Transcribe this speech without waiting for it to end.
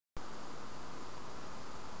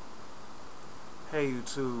Hey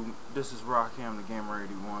YouTube, this is Rockham the Gamer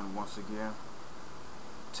 81 once again.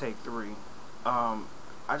 Take 3. I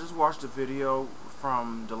just watched a video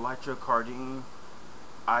from Delytra Cardine.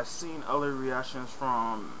 I've seen other reactions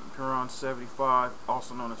from Piron75,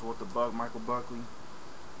 also known as What the Bug, Michael Buckley,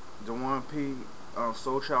 DAAAAMMMMNNNN,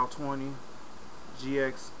 Soulchild 20,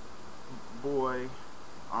 GX Boy,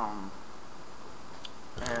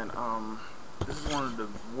 this is one of the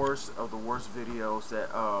worst videos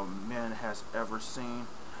that men has ever seen.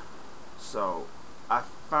 So I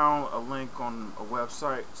found a link on a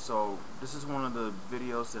website, so this is one of the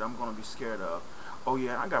videos that I'm going to be scared of. Oh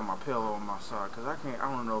yeah, I got my pillow on my side because I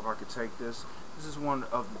don't know if I could take this. This is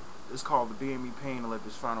it's called the BME Pain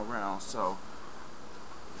Olympics final round, so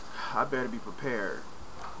I better be prepared.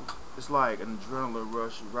 It's like an adrenaline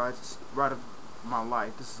rush right of my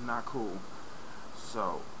life. This is not cool.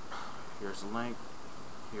 So here's the link.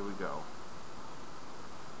 Here we go.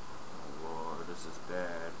 Oh Lord, this is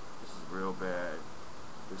bad. This is real bad.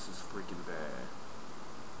 This is freaking bad.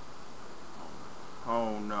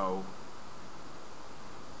 Oh no.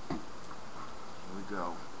 Here we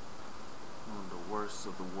go. One of the worst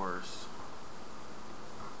of the worst.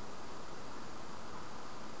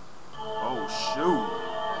 Oh shoot.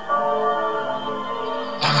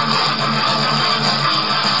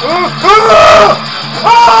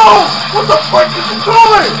 Oh! What the fuck is he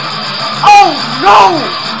doing? Oh no!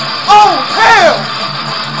 Oh hell!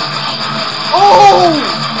 Oh!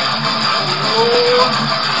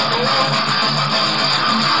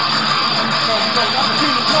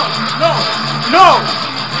 No!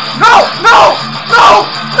 No! No! No!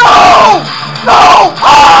 No! No!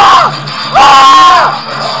 Ah! Ah!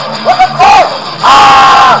 What the fuck?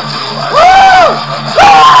 Ah! Woo!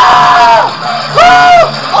 Ah! Woo!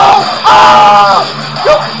 Oh! Ah!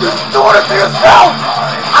 You're doing it to yourself!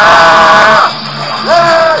 Ah!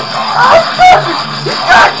 I can't!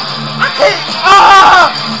 I can't! Ah!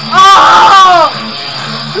 Ah!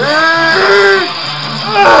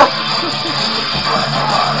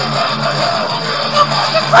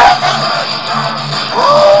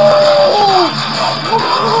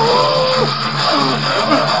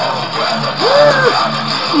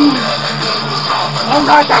 Oh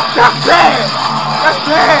no, that's bad! That's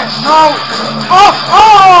bad! No! Oh! Oh!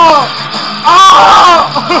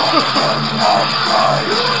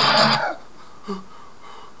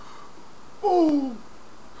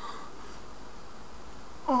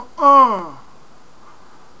 Oh!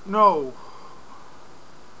 No.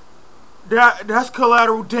 That's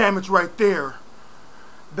collateral damage right there.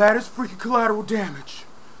 That is freaking collateral damage.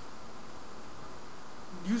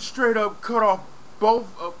 You straight up cut off both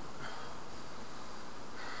of...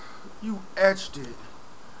 You etched it.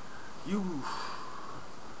 You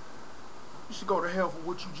should go to hell for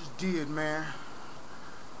what you just did, man.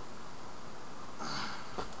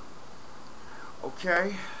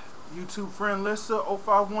 Okay, YouTube friend Lissa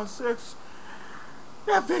 0516.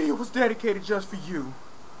 That video was dedicated just for you.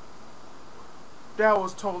 That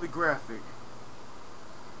was totally graphic.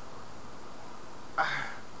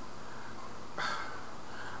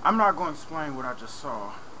 I'm not going to explain what I just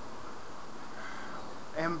saw.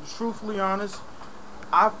 And truthfully honest,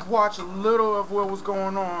 I've watched a little of what was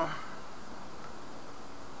going on.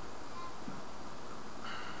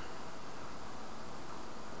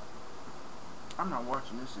 I'm not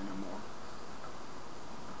watching this anymore.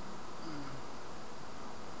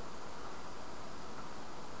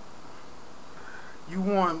 You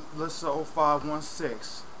won, Lissa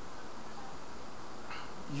 0516.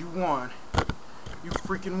 You won. You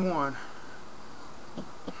freaking won.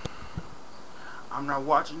 I'm not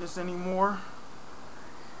watching this anymore.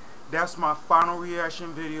 That's my final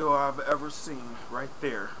reaction video I've ever seen, right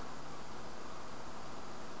there.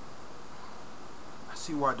 I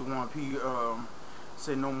see why DAAAAAMMMMNNNN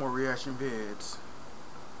say no more reaction vids.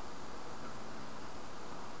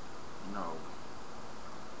 No.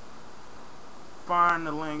 Find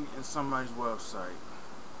the link in somebody's website.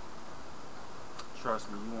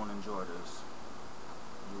 Trust me, you won't enjoy this.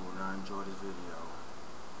 You will not enjoy this video.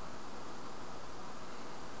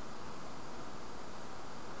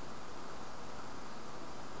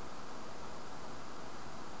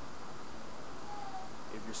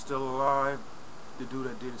 If you're still alive, the dude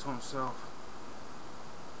that did it to himself,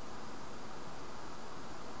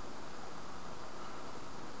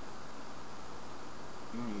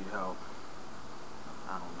 you need help.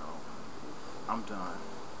 I don't know. I'm done.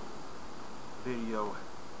 Video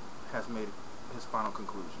has made his final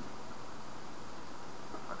conclusion.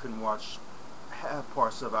 I couldn't watch half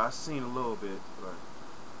parts of it. I seen a little bit, but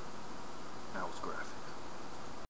that was graphic.